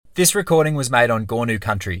This recording was made on Gornu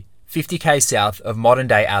country, 50k south of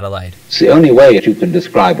modern-day Adelaide. It's the only way you can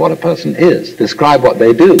describe what a person is. Describe what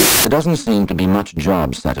they do. There doesn't seem to be much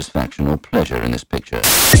job satisfaction or pleasure in this picture.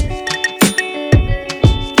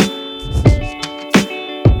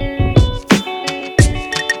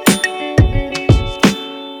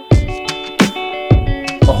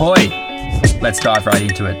 Ahoy! Let's dive right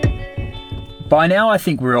into it. By now, I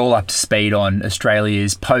think we're all up to speed on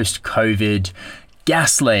Australia's post-COVID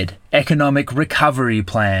gas-led economic recovery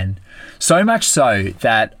plan. So much so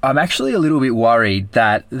that I'm actually a little bit worried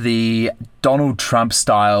that the Donald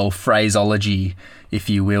Trump-style phraseology, if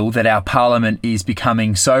you will, that our parliament is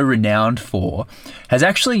becoming so renowned for, has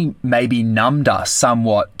actually maybe numbed us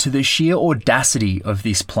somewhat to the sheer audacity of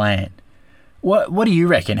this plan. What do you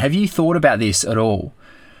reckon? Have you thought about this at all?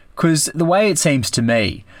 Because the way it seems to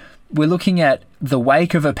me, we're looking at the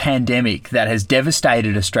wake of a pandemic that has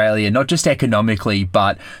devastated Australia, not just economically,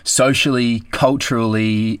 but socially,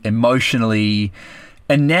 culturally, emotionally.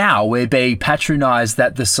 And now we're being patronised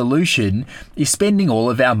that the solution is spending all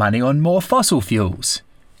of our money on more fossil fuels.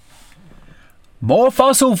 More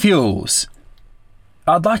fossil fuels!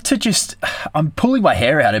 I'd like to I'm pulling my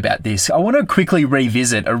hair out about this. I want to quickly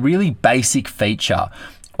revisit a really basic feature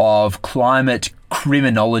of climate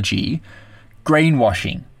criminology,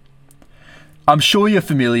 greenwashing. I'm sure you're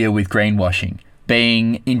familiar with greenwashing,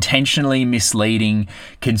 being intentionally misleading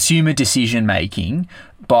consumer decision-making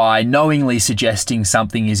by knowingly suggesting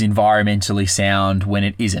something is environmentally sound when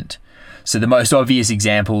it isn't. So the most obvious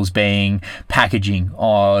examples being packaging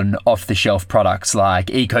on off-the-shelf products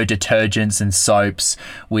like eco-detergents and soaps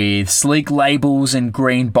with sleek labels and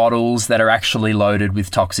green bottles that are actually loaded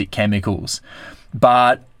with toxic chemicals.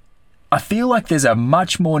 But I feel like there's a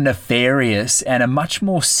much more nefarious and a much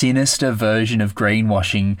more sinister version of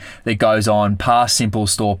greenwashing that goes on past simple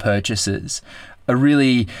store purchases. A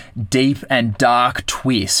really deep and dark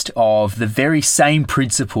twist of the very same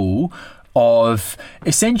principle of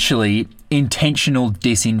essentially intentional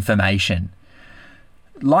disinformation.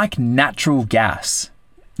 Like natural gas.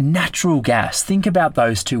 Natural gas. Think about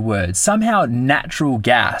those two words. Somehow natural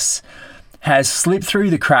gas has slipped through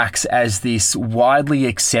the cracks as this widely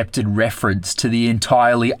accepted reference to the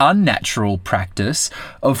entirely unnatural practice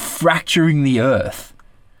of fracturing the earth.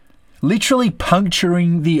 Literally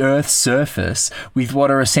puncturing the earth's surface with what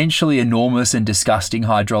are essentially enormous and disgusting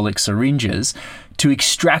hydraulic syringes to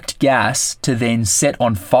extract gas to then set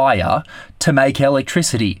on fire to make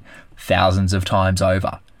electricity thousands of times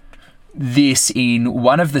over. This in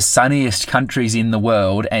one of the sunniest countries in the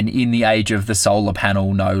world and in the age of the solar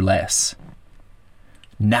panel, no less.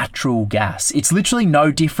 Natural gas. It's literally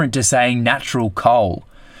no different to saying natural coal.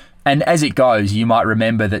 And as it goes, you might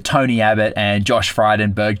remember that Tony Abbott and Josh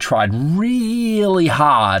Frydenberg tried really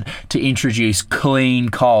hard to introduce clean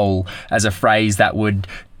coal as a phrase that would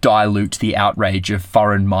dilute the outrage of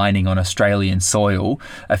foreign mining on Australian soil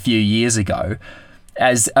a few years ago,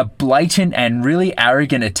 as a blatant and really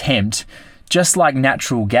arrogant attempt, just like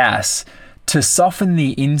natural gas, to soften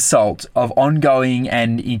the insult of ongoing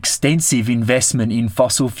and extensive investment in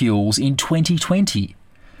fossil fuels in 2020.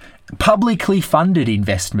 Publicly funded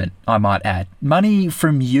investment, I might add. Money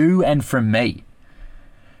from you and from me.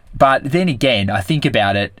 But then again, I think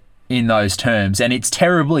about it in those terms, and it's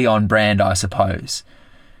terribly on brand, I suppose.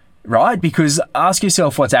 Right? Because ask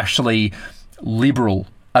yourself what's actually liberal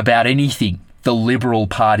about anything the Liberal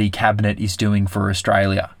Party cabinet is doing for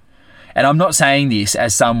Australia. And I'm not saying this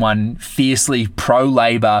as someone fiercely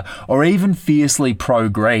pro-Labor or even fiercely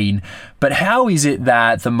pro-Green, but how is it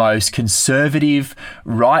that the most conservative,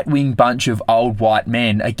 right-wing bunch of old white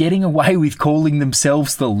men are getting away with calling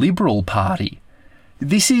themselves the Liberal Party?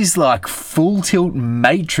 This is like full-tilt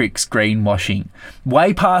Matrix greenwashing,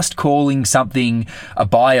 way past calling something a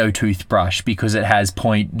bio-toothbrush because it has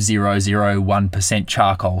 0.001%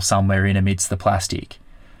 charcoal somewhere in amidst the plastic.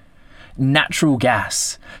 Natural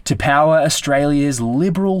gas to power Australia's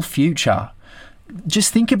liberal future.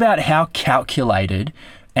 Just think about how calculated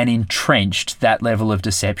and entrenched that level of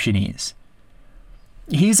deception is.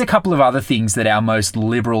 Here's a couple of other things that our most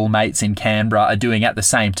liberal mates in Canberra are doing at the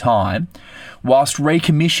same time, whilst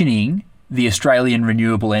recommissioning the Australian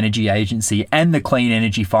Renewable Energy Agency and the Clean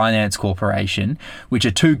Energy Finance Corporation, which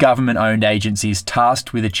are two government-owned agencies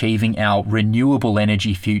tasked with achieving our renewable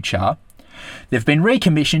energy future. They've been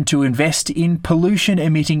recommissioned to invest in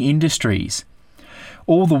pollution-emitting industries.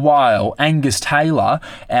 All the while, Angus Taylor,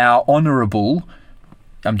 our honourable,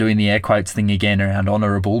 I'm doing the air quotes thing again around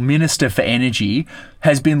honourable, Minister for Energy,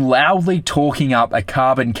 has been loudly talking up a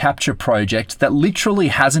carbon capture project that literally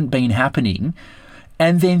hasn't been happening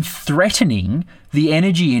and then threatening the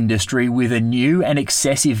energy industry with a new and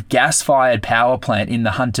excessive gas-fired power plant in the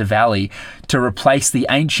Hunter Valley to replace the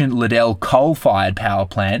ancient Liddell coal-fired power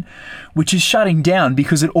plant, which is shutting down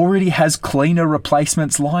because it already has cleaner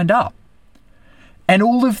replacements lined up. And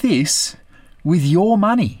all of this with your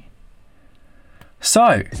money.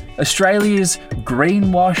 So, Australia's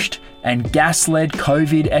greenwashed and gas-led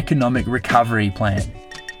COVID economic recovery plan.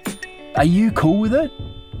 Are you cool with it?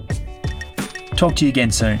 Talk to you again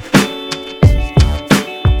soon.